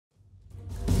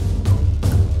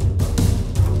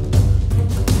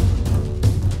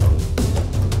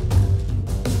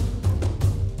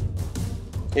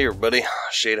Hey everybody,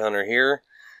 Shade Hunter here.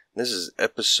 This is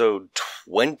episode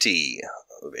 20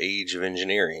 of Age of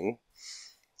Engineering.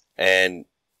 And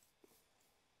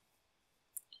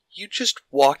you just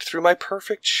walked through my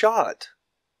perfect shot.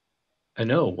 I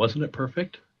know, wasn't it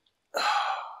perfect?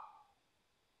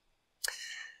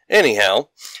 Anyhow,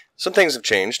 some things have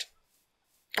changed.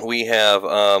 We have,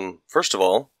 first of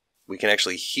all, we can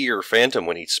actually hear Phantom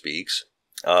when he speaks.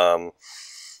 We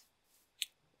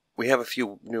have a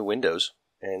few new windows,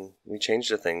 and we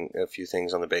changed a few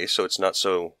things on the base, so it's not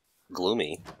so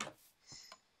gloomy.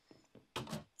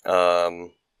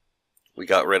 We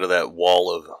got rid of that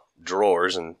wall of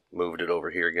drawers and moved it over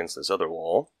here against this other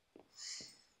wall.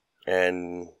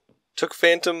 And took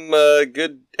Phantom a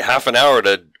good half an hour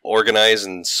to organize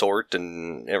and sort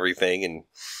and everything, and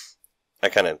I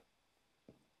kind of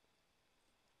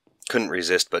couldn't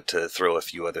resist but to throw a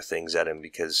few other things at him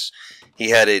because he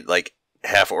had it like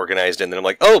half organized, and then I'm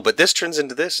like, oh, but this turns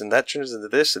into this and that turns into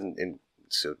this, and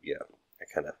so yeah, I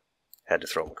kind of had to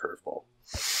throw him a curveball.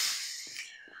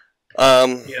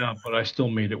 Yeah, but I still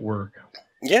made it work.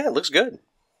 Yeah, it looks good.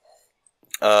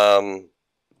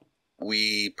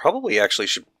 We probably actually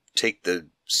should take the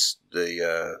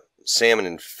salmon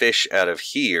and fish out of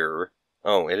here.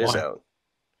 Oh, it is out.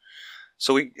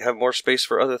 So we have more space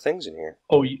for other things in here.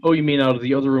 Oh, you mean out of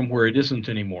the other room where it isn't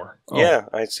anymore? Oh. Yeah,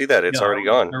 I see that. It's already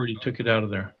gone. I already took it out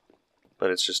of there. But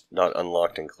it's just not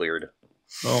unlocked and cleared.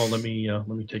 Oh, let me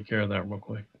take care of that real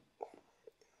quick.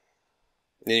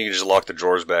 Then you can just lock the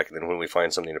drawers back, and then when we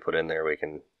find something to put in there,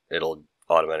 it'll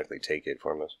automatically take it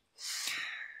from us.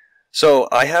 So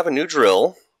I have a new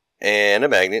drill and a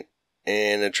magnet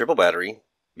and a triple battery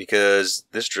because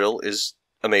this drill is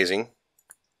amazing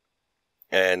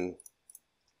and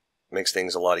makes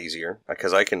things a lot easier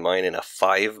because I can mine in a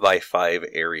 5x5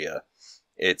 area.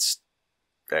 It's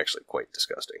actually quite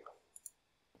disgusting.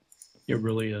 It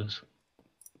really is.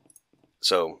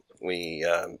 So we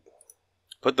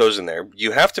put those in there.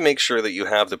 You have to make sure that you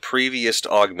have the previous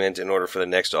augment in order for the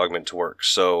next augment to work.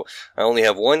 So I only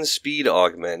have one speed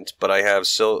augment, but I have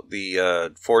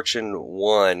the Fortune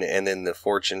 1 and then the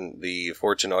Fortune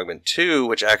augment 2,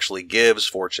 which actually gives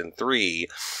Fortune 3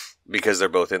 because they're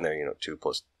both in there. You know, 2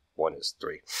 plus 1 is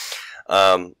 3.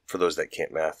 For those that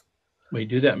can't math. Wait,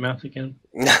 do that math again?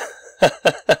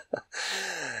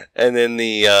 And then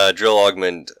the drill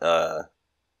augment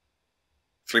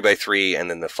 3x3 and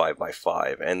then the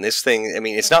 5x5. And this thing, I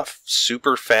mean, it's not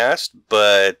super fast,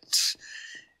 but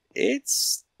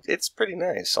it's pretty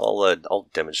nice. I'll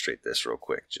demonstrate this real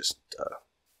quick just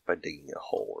by digging a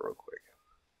hole real quick.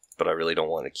 But I really don't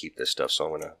want to keep this stuff, so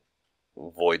I'm going to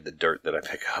avoid the dirt that I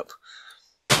pick up.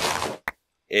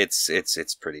 It's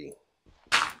pretty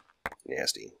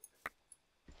nasty.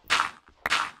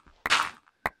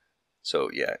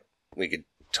 So yeah, we could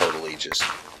totally just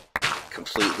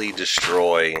completely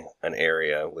destroy an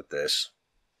area with this.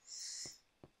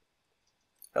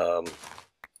 There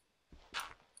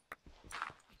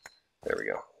we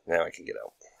go. Now I can get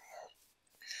out.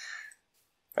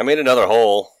 I made another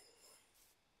hole.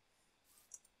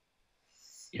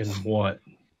 In what?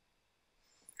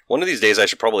 One of these days I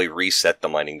should probably reset the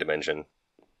mining dimension.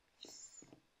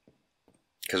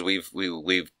 Because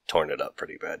we've torn it up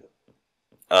pretty bad.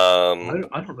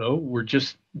 I don't know. We're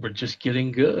just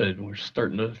getting good. We're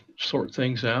starting to sort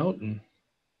things out. And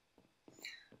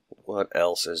what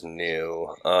else is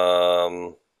new?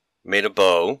 Made a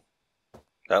bow.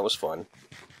 That was fun.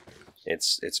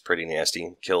 It's pretty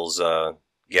nasty. Kills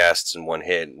ghasts in one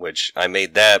hit, which I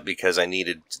made that because I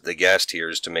needed the ghast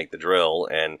tears to make the drill,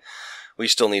 and we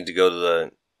still need to go to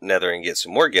the Nether and get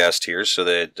some more ghast tears so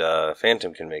that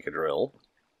Phantom can make a drill.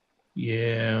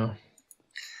 Yeah.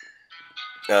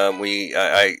 We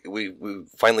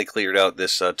finally cleared out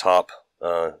this top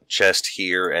chest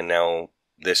here, and now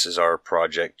this is our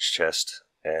project chest,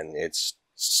 and it's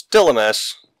still a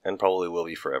mess, and probably will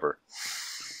be forever.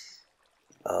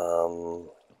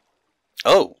 Oh.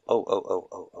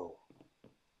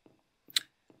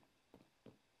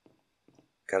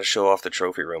 Gotta show off the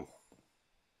trophy room.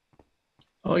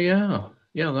 Oh yeah.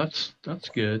 Yeah, that's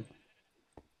good.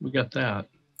 We got that.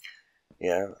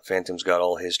 Yeah, Phantom's got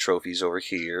all his trophies over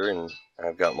here, and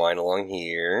I've got mine along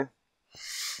here.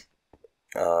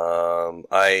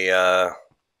 I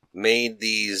made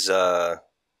these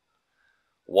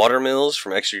water mills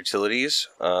from Extra Utilities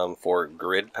for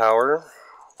grid power.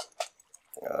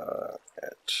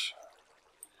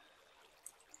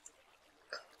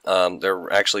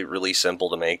 They're actually really simple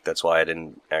to make. That's why I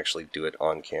didn't actually do it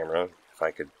on camera. If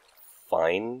I could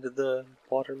find the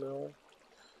water mill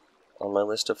on my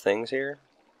list of things here.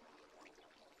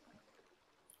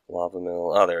 Lava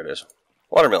mill. Oh, there it is.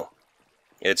 Water mill.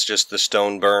 It's just the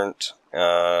stone burnt,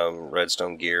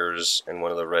 redstone gears, and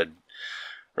one of the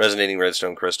resonating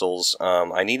redstone crystals.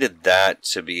 I needed that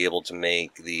to be able to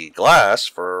make the glass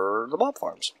for the mob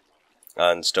farms.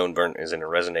 And stone burnt is in a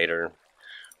resonator.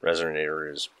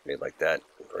 Resonator is made like that.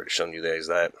 I've already shown you guys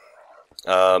that.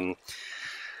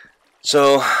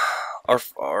 So our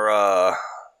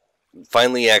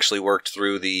finally actually worked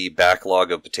through the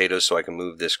backlog of potatoes so I can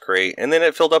move this crate, and then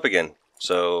it filled up again.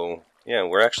 So yeah,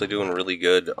 we're actually doing really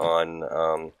good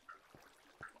on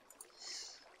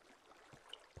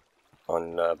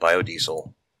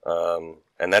biodiesel.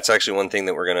 And that's actually one thing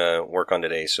that we're going to work on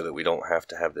today so that we don't have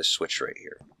to have this switch right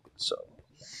here. So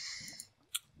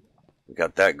we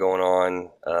got that going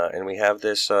on, and we have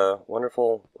this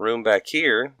wonderful room back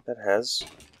here that has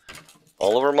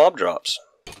all of our mob drops.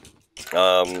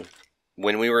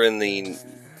 When we were in the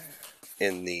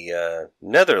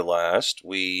Nether last,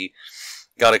 we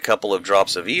got a couple of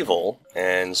drops of evil,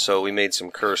 and so we made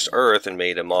some cursed earth and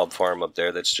made a mob farm up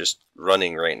there that's just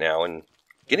running right now and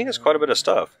getting us quite a bit of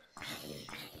stuff.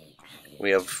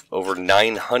 We have over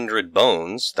 900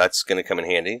 bones. That's going to come in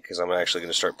handy because I'm actually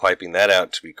going to start piping that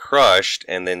out to be crushed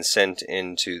and then sent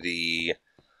into the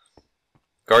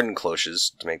garden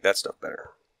cloches to make that stuff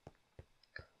better.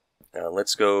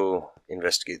 Let's go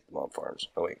investigate the mob farms.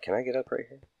 Oh wait, can I get up right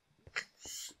here?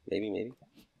 Maybe.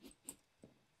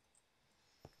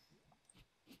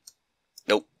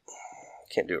 Nope.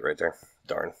 Can't do it right there.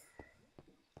 Darn.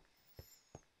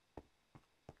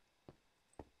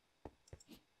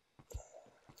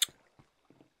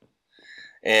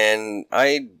 And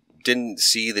I didn't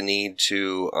see the need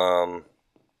to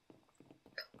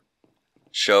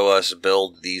show us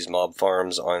build these mob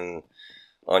farms on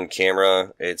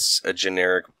camera. It's a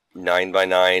generic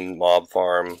 9x9 mob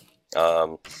farm.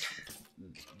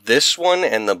 This one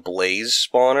and the blaze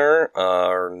spawner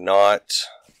are not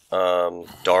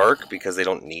dark because they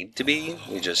don't need to be.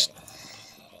 We just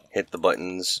hit the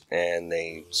buttons and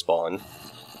they spawn.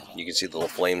 You can see the little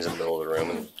flames in the middle of the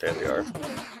room, and there they are.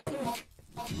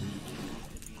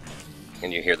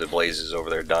 And you hear the blazes over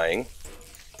there dying.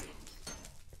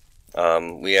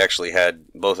 We actually had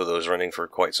both of those running for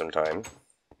quite some time.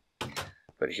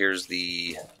 But here's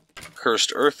the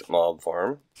Cursed Earth mob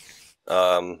farm.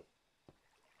 You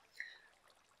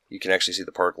can actually see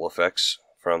the particle effects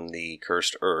from the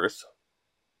Cursed Earth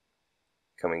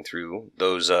coming through.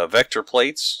 Those vector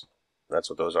plates, that's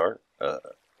what those are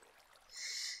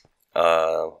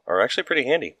actually pretty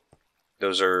handy.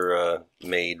 Those are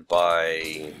made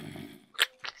by,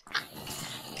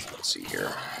 let's see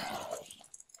here.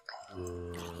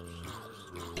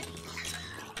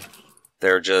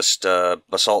 They're just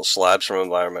basalt slabs from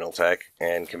Environmental Tech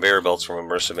and conveyor belts from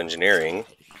Immersive Engineering,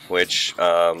 which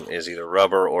is either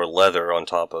rubber or leather on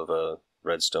top of a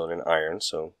redstone and iron,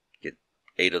 so get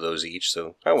 8 of those each,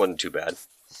 so that wasn't too bad.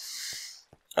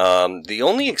 The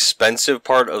only expensive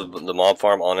part of the mob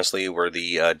farm, honestly, were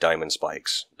the diamond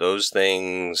spikes. Those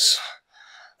things,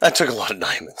 that took a lot of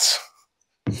diamonds.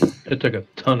 It took a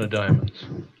ton of diamonds.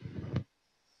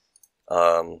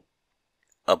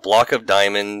 A block of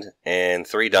diamond and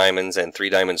 3 diamonds and 3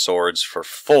 diamond swords for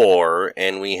 4,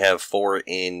 and we have 4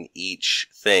 in each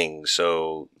thing.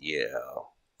 So yeah,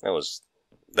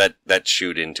 that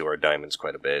chewed into our diamonds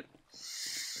quite a bit.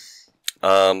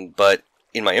 But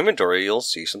in my inventory, you'll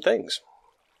see some things.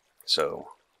 So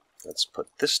let's put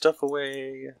this stuff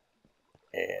away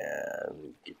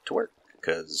and get to work,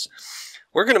 because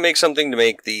we're going to make something to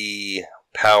make the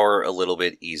power a little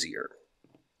bit easier.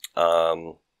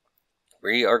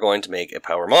 We are going to make a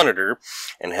power monitor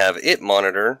and have it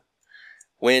monitor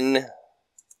when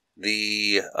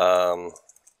the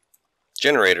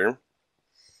generator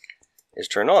is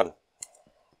turned on.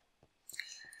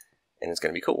 And it's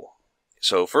going to be cool.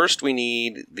 So first we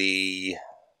need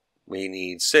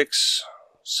 6,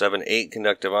 7, 8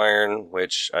 conductive iron,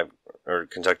 or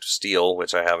conductive steel,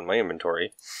 which I have in my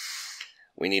inventory.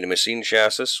 We need a machine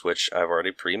chassis, which I've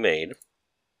already pre-made.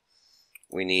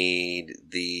 We need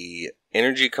the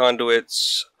energy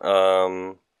conduits,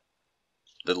 the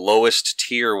lowest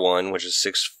tier one, which is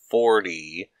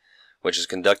 640, which is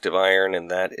conductive iron,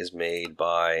 and that is made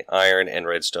by iron and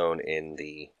redstone in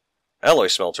the alloy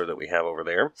smelter that we have over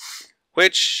there,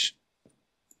 which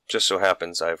just so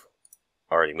happens I've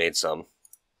already made some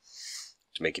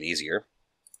to make it easier.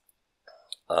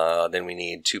 Then we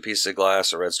need 2 pieces of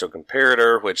glass, a redstone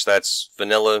comparator, which that's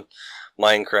vanilla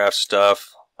Minecraft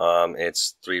stuff.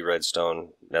 It's 3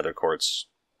 redstone, nether quartz,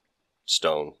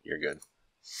 stone. You're good.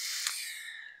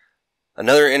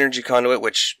 Another energy conduit,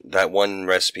 which that one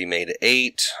recipe made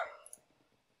 8.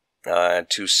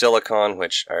 2 silicon,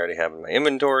 which I already have in my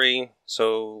inventory.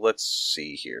 So let's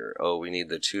see here. Oh, we need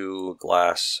the 2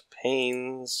 glass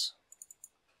panes.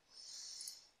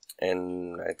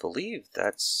 And I believe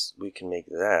we can make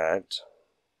that.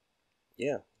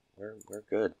 Yeah, we're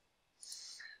good.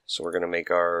 So we're going to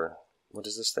make our, what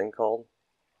is this thing called?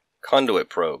 Conduit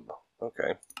probe.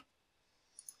 Okay.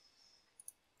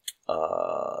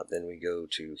 Then we go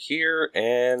to here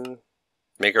and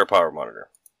make our power monitor.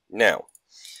 Now,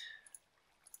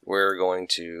 we're going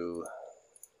to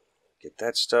get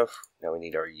that stuff. Now we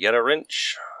need our Yeta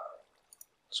wrench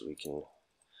so we can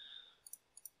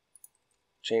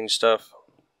change stuff.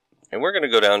 And we're going to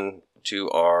go down to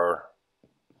our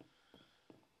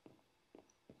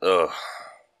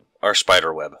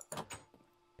spider web,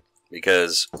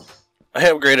 because I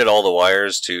upgraded all the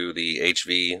wires to the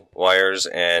HV wires,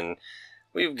 and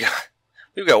we've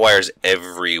got wires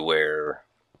everywhere.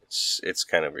 It's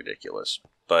kind of ridiculous,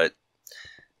 but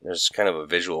there's kind of a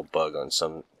visual bug on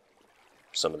some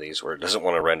of these where it doesn't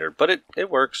want to render, but it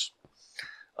works.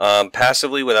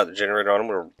 Passively, without the generator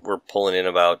on, we're pulling in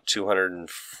about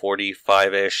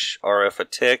 245-ish RF a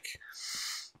tick,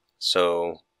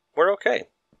 so we're okay.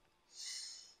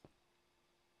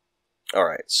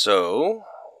 Alright, so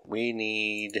we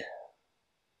need...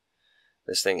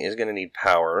 This thing is going to need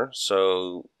power,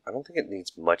 so I don't think it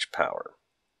needs much power.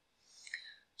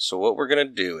 So what we're going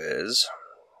to do is,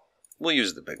 we'll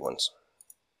use the big ones.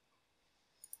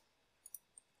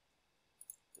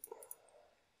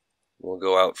 We'll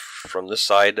go out from the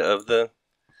side of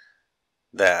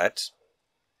that,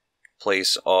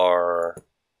 place our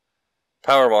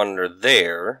power monitor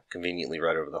there, conveniently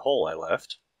right over the hole I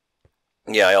left.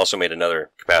 Yeah, I also made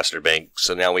another capacitor bank,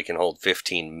 so now we can hold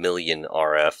 15 million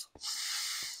RF.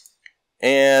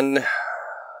 And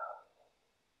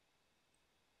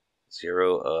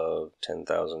 0 of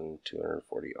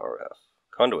 10,240 RF.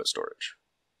 Conduit storage.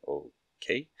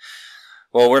 Okay.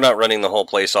 Well, we're not running the whole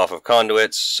place off of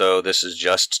conduits, so this is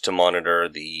just to monitor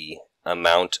the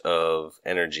amount of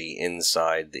energy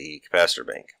inside the capacitor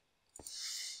bank.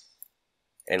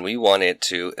 And we want it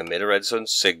to emit a redstone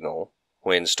signal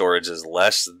when storage is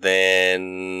less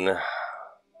than,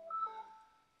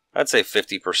 I'd say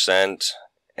 50%,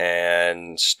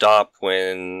 and stop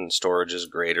when storage is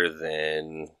greater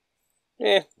than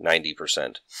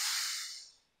 90%.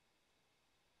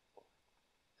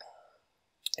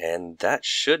 And that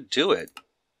should do it.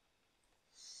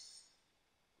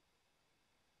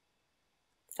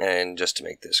 And just to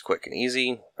make this quick and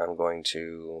easy, I'm going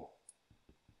to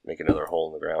make another hole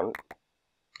in the ground.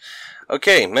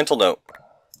 Okay, mental note.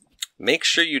 Make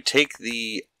sure you take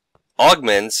the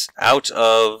augments out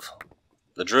of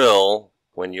the drill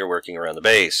when you're working around the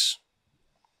base.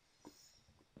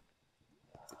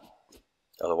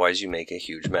 Otherwise you make a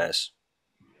huge mess.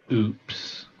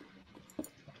 Oops.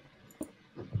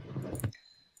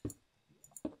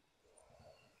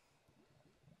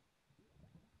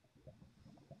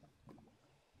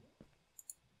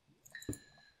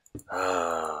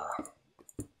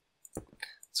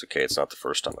 It's okay, it's not the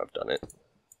first time I've done it.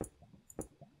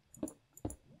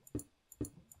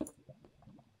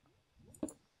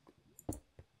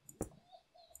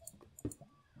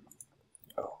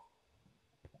 Oh.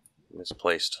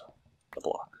 Misplaced the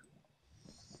block.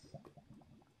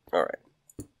 Alright.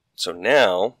 So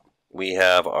now we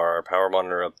have our power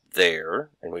monitor up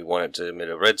there, and we want it to emit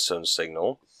a redstone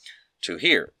signal to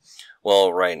here.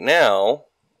 Well, right now,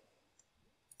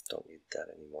 don't need that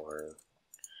anymore.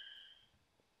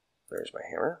 There's my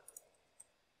hammer.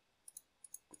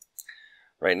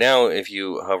 Right now, if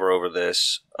you hover over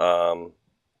this,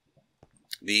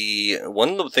 the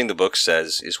thing the book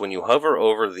says is when you hover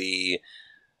over the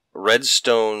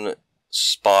redstone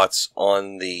spots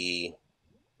on the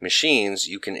machines,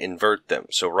 you can invert them.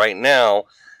 So right now,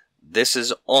 this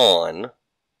is on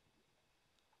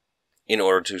in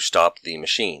order to stop the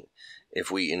machine.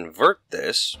 If we invert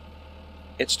this,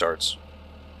 it starts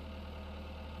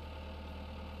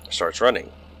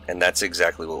running. And that's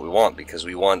exactly what we want, because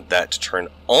we want that to turn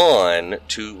on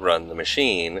to run the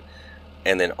machine,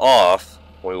 and then off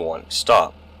when we want it to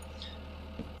stop.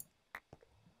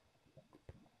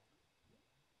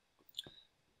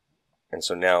 And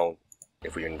so now,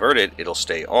 if we invert it, it'll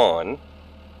stay on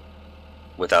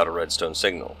without a redstone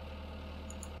signal.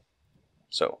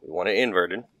 So we want it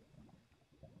inverted.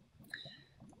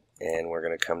 And we're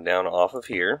going to come down off of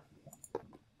here.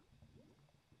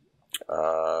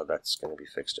 That's going to be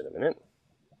fixed in a minute.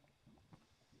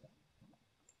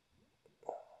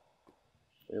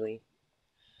 Really?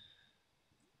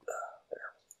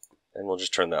 There. And we'll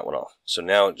just turn that one off. So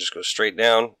now it just goes straight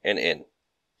down and in.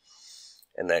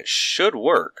 And that should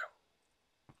work.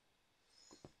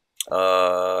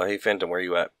 Hey Phantom, where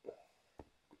you at?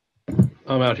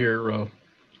 I'm out here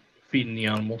feeding the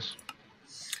animals.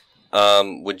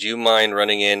 Would you mind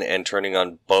running in and turning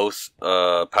on both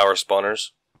power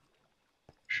spawners?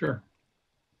 Sure.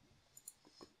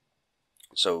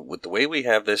 So with the way we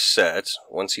have this set,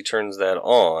 once he turns that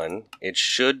on, it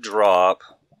should drop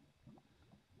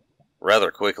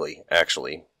rather quickly,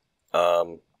 actually.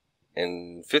 And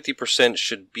 50%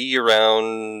 should be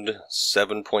around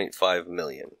 7.5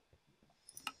 million.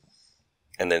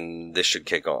 And then this should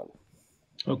kick on.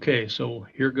 Okay, so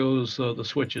here goes the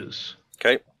switches.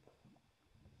 Okay.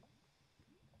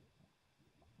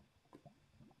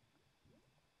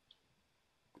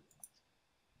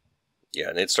 Yeah,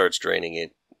 and it starts draining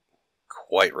it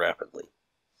quite rapidly.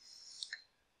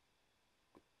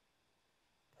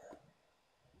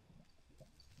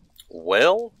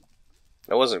 Well,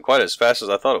 that wasn't quite as fast as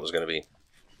I thought it was going to be.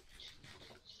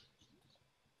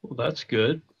 Well, that's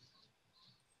good.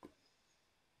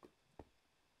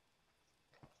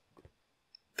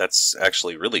 That's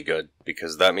actually really good,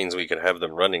 because that means we could have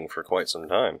them running for quite some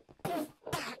time.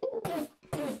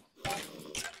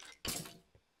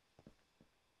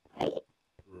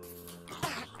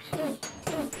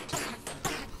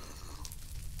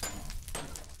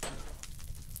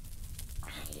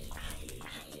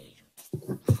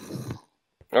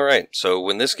 Alright, so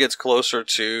when this gets closer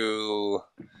to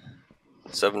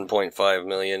 7.5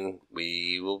 million,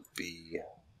 we will be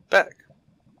back.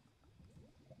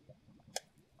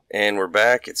 And we're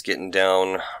back. It's getting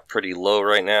down pretty low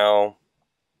right now.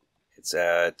 It's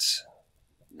at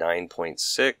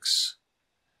 9.6.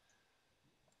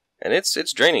 And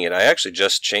it's draining it. I actually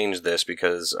just changed this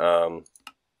because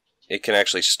it can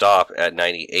actually stop at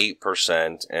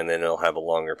 98% and then it'll have a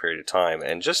longer period of time.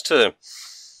 And just to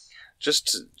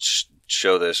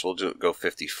show this, we'll go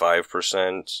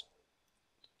 55%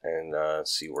 and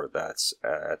see where that's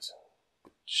at.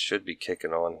 Should be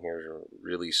kicking on here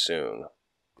really soon.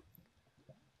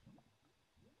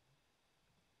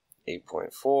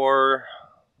 8.4.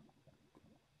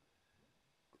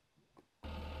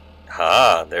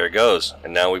 Ha, there it goes.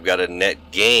 And now we've got a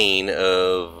net gain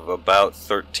of about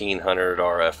 1300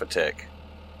 RF a tick.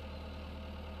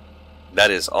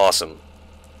 That is awesome.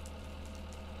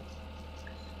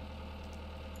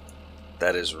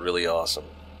 That is really awesome.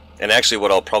 And actually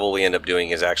what I'll probably end up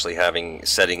doing is actually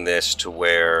setting this to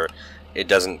where it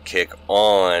doesn't kick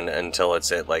on until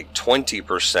it's at like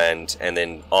 20% and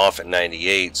then off at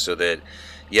 98, so that,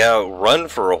 yeah, run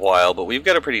for a while, but we've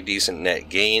got a pretty decent net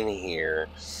gain here.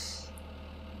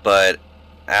 But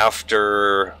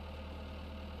after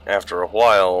a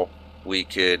while, we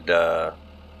could add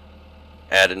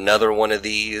another one of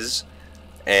these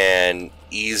and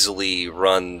easily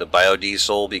run the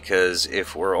biodiesel, because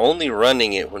if we're only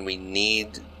running it when we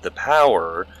need the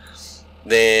power,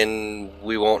 then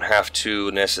we won't have to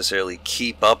necessarily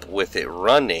keep up with it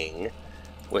running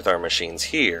with our machines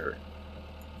here,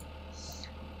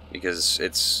 because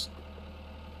it's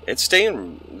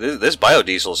staying, this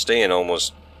biodiesel is staying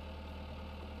almost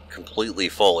completely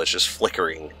full. It's just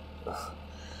flickering.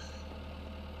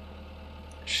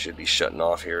 Should be shutting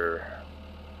off here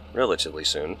relatively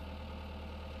soon.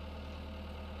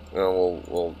 Well,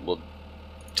 we'll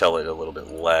tell it a little bit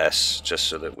less, just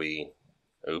so that we,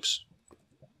 oops.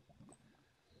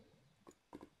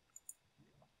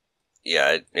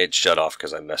 Yeah, it shut off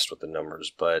because I messed with the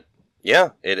numbers, but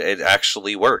yeah, it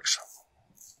actually works.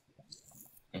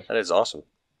 That is awesome.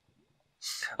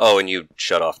 Oh, and you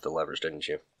shut off the levers, didn't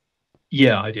you?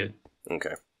 Yeah, I did.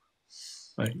 Okay.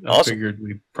 I Awesome. figured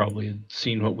we probably had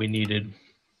seen what we needed.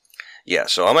 Yeah,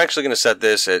 so I'm actually going to set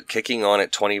this at kicking on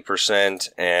at 20%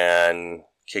 and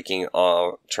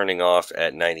turning off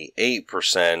at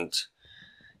 98%.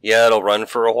 Yeah, it'll run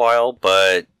for a while,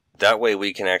 but that way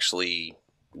we can actually,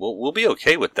 we'll be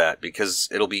okay with that, because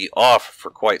it'll be off for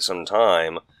quite some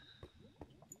time.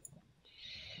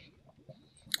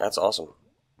 That's awesome.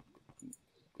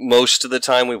 Most of the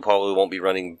time we probably won't be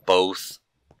running both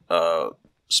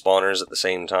spawners at the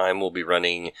same time. We'll be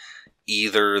running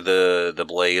either the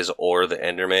Blaze or the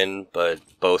Enderman, but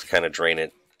both kind of drain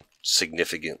it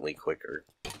significantly quicker.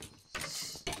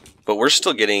 But we're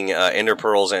still getting Ender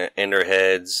Pearls and Ender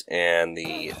Heads and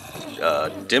the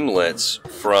Dimlets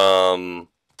from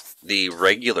the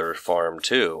regular farm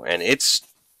too, and it's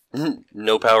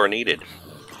no power needed.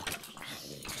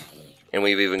 And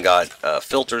we've even got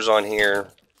filters on here.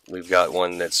 We've got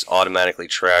one that's automatically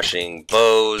trashing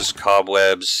bows,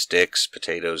 cobwebs, sticks,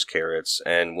 potatoes, carrots,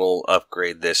 and we'll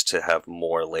upgrade this to have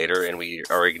more later. And we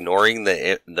are ignoring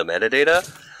the metadata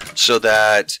so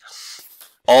that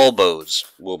all bows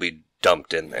will be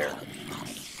dumped in there.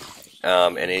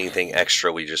 and anything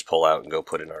extra we just pull out and go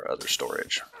put in our other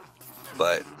storage.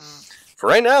 But for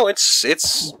right now, it's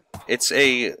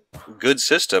a good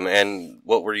system, and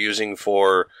what we're using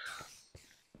for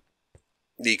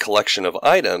the collection of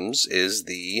items is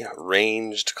the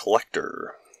ranged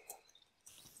collector.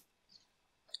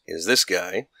 Is this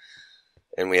guy,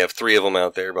 and we have 3 of them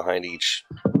out there behind each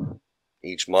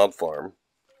mob farm.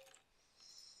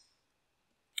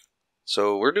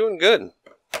 So we're doing good.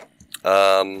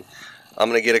 I'm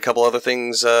going to get a couple other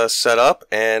things set up,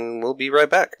 and we'll be right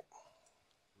back.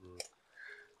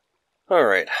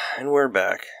 Alright, and we're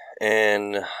back.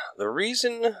 And the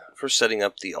reason for setting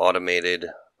up the automated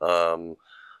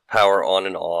power on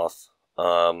and off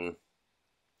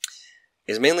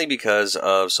is mainly because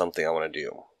of something I want to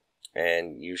do.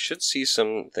 And you should see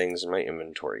some things in my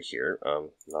inventory here.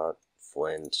 Not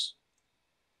flint.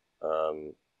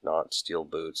 Not steel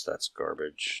boots. That's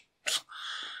garbage.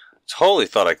 Totally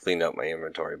thought I cleaned out my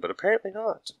inventory, but apparently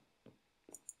not.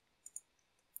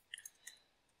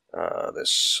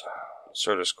 This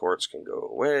Certus quartz can go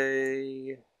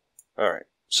away. Alright,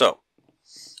 so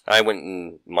I went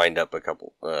and mined up a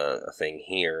thing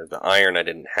here. The iron I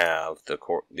didn't have.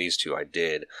 These 2 I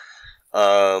did.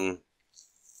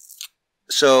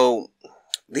 So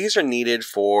these are needed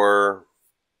for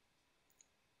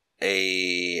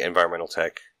a environmental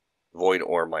tech void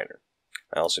ore miner.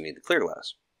 I also need the clear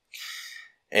glass.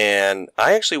 And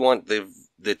I actually want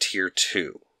the tier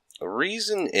 2. The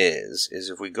reason is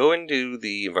if we go into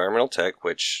the environmental tech,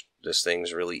 which this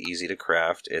thing's really easy to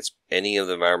craft, it's any of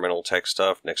the environmental tech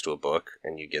stuff next to a book,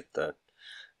 and you get the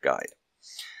guide.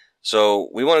 So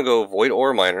we want to go void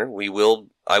ore miner.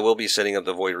 I will be setting up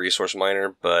the void resource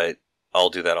miner, but I'll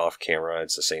do that off camera.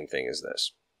 It's the same thing as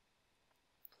this.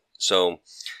 So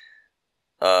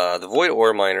the void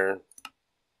ore miner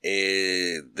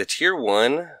is the tier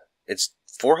 1. It's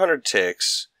 400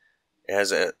 ticks. It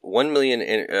has a 1 million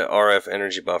RF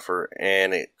energy buffer,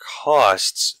 and it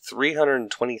costs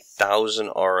 320,000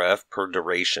 RF per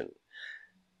duration.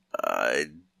 But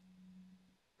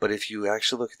if you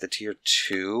actually look at the tier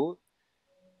 2,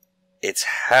 it's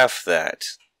half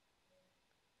that.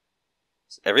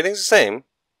 Everything's the same,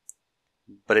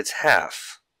 but it's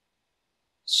half.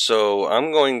 So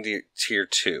I'm going to tier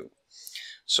 2.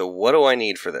 So what do I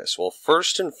need for this? Well,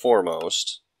 first and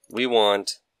foremost, we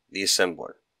want the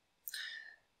assembler.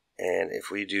 And if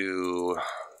we do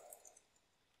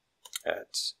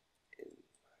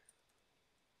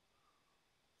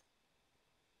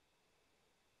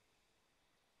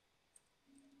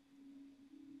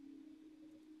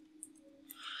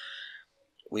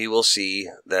we will see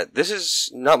that this is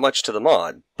not much to the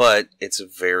mod, but it's a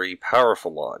very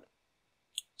powerful mod.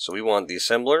 So we want the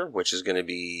assembler, which is going to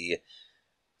be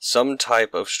some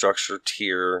type of structure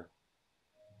tier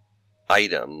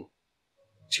item,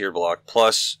 tier block,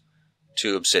 plus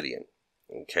 2 obsidian.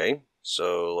 Okay,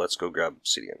 so let's go grab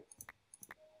obsidian.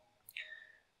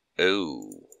 Oh,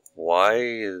 why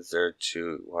is there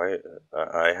 2? Why?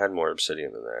 I had more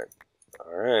obsidian than that.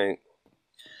 Alright.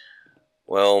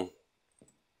 Well,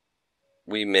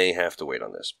 we may have to wait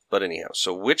on this. But anyhow,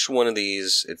 so which one of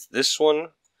these? It's this one.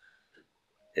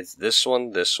 It's this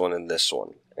one, this one, and this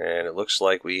one. And it looks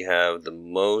like we have the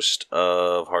most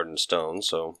of hardened stone,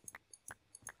 so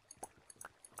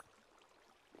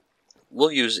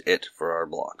we'll use it for our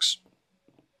blocks.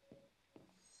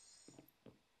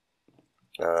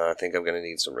 I think I'm going to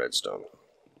need some redstone.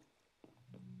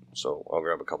 So I'll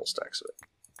grab a couple stacks of it.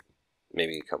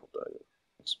 Maybe a couple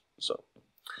diamonds. So,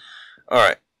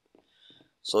 alright.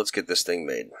 So let's get this thing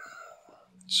made.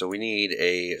 So we need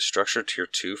a structure tier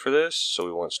 2 for this. So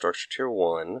we want structure tier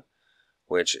 1,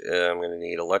 which I'm going to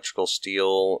need electrical,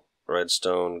 steel,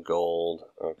 redstone, gold.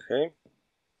 Okay.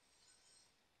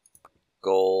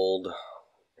 Gold.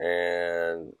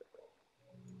 And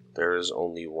there is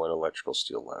only 1 electrical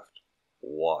steel left.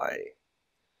 Why?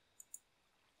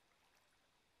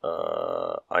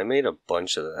 I made a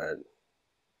bunch of that.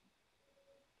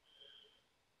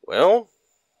 Well,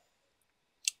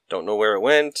 don't know where it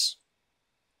went,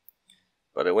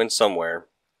 but it went somewhere.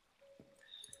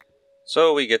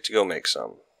 So we get to go make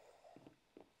some.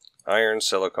 Iron,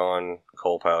 silicon,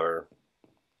 coal powder.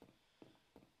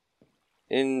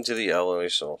 Into the alloy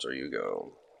smelter you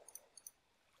go.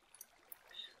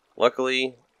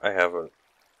 Luckily, I have a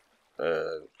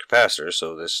capacitor,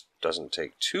 so this doesn't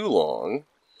take too long.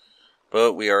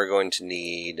 But we are going to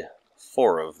need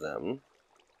 4 of them.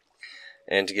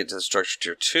 And to get to the structure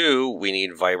tier 2, we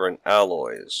need vibrant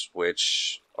alloys,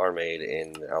 which are made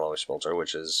in the alloy smelter,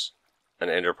 which is an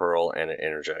ender pearl and an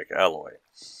energetic alloy.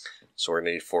 So we're going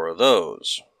to need 4 of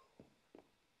those.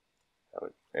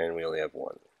 And we only have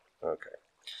 1. Okay.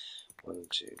 1,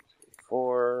 2, 3,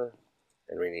 4.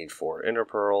 And we need 4 inner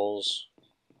pearls.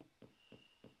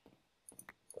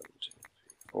 1, 2, 3,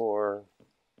 4.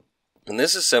 And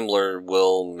this assembler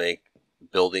will make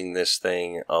building this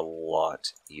thing a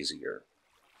lot easier.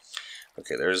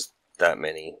 Okay, there's that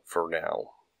many for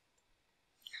now.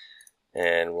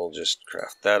 And we'll just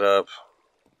craft that up.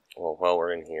 Well, while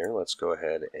we're in here, let's go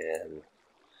ahead and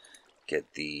get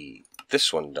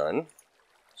this one done.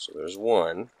 So there's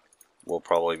one. We'll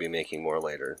probably be making more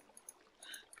later,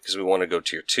 because we want to go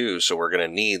tier 2, so we're going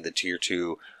to need the tier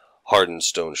 2 hardened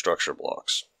stone structure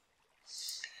blocks.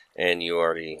 And you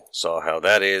already saw how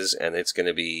that is, and it's going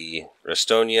to be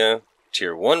Restonia,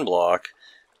 tier 1 block,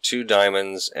 2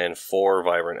 diamonds, and 4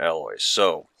 vibrant alloys.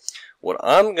 So, what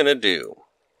I'm going to do,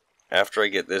 after I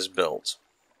get this built,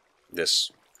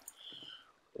 this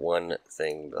one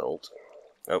thing built,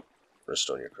 oh,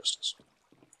 Restonia crystals.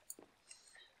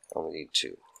 I only need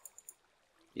 2.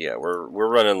 Yeah, we're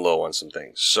running low on some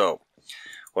things. So,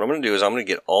 what I'm going to do is I'm going to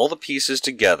get all the pieces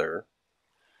together,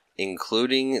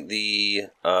 including the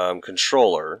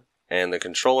controller. And the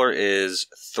controller is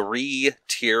 3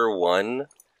 tier 1,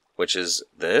 which is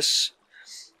this,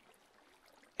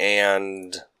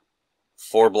 and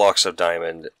 4 blocks of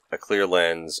diamond, a clear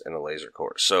lens, and a laser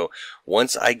core. So,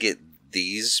 once I get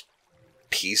these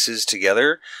pieces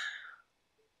together,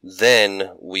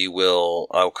 then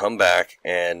I'll come back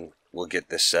and we'll get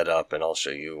this set up and I'll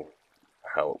show you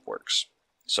how it works.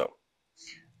 So,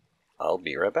 I'll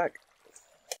be right back.